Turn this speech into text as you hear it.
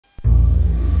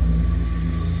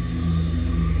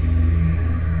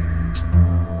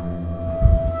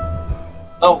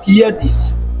Now hear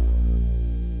this.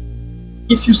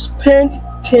 If you spend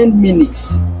 10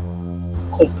 minutes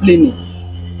complaining,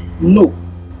 no,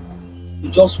 you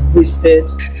just wasted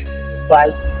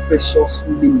 5 precious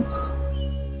minutes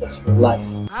of your life.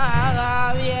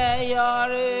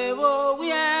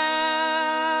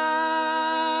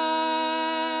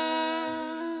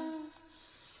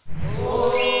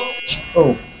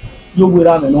 Oh, you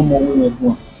will have no more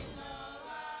women.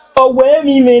 Oh, where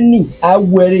me many, I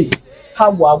worry.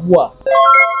 How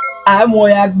I'm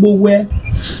where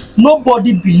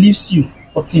nobody believes you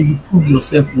until you prove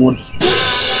yourself worthy.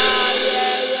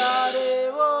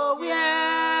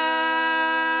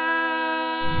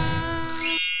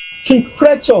 King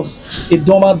Precious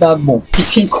Edoma Dagbon, the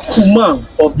King Kuman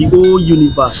of the whole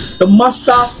universe, the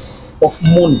master of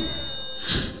money.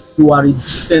 You are a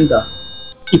defender,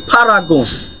 a paragon,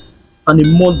 and a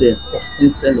model of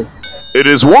excellence. It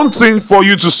is one thing for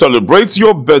you to celebrate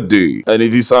your birthday, and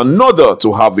it is another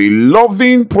to have a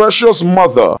loving, precious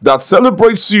mother that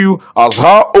celebrates you as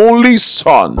her only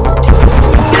son. Lady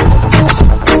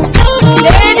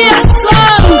and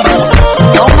son!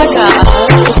 Oh my God,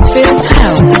 it's Phil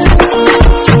Town.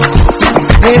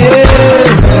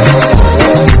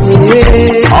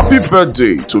 Happy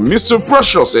birthday to Mr.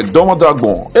 Precious Edoma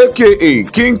Dagbon, aka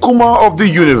King Kuma of the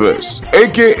Universe,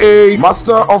 aka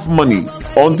Master of Money.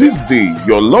 On this day,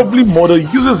 your lovely mother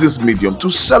uses this medium to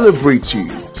celebrate you,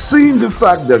 seeing the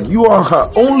fact that you are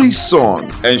her only son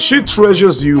and she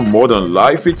treasures you more than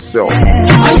life itself.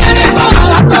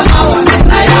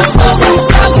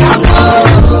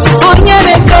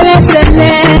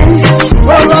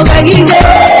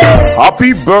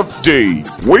 Happy birthday!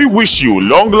 We wish you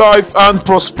long life and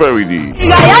prosperity.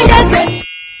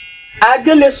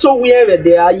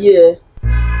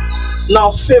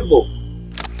 Now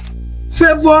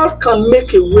favor can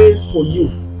make a way for you,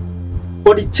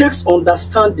 but it takes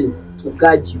understanding to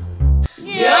guide you.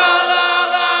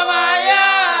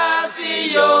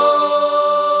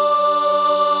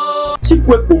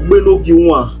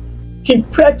 King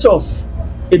Precious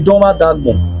Edoma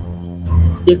Dagbon,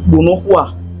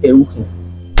 Ekbonohua Erukin,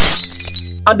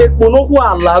 and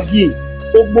Ekbonohua Lavie,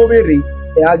 Ogbovere,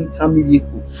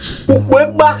 Eagitamieko,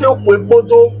 Ukwebake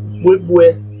Webwe.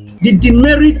 The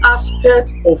demerit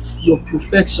aspect of your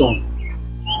perfection.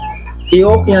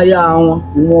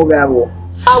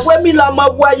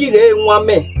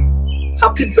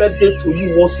 Happy birthday to you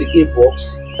once again,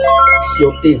 box. It's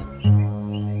your day.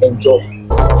 Enjoy.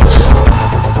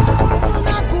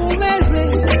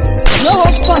 No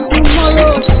hope for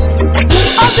tomorrow.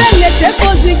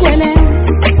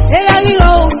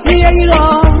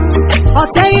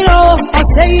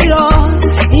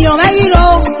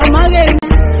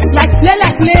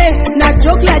 Like play, not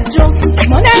joke, like joke.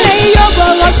 Money, yo,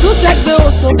 go,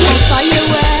 so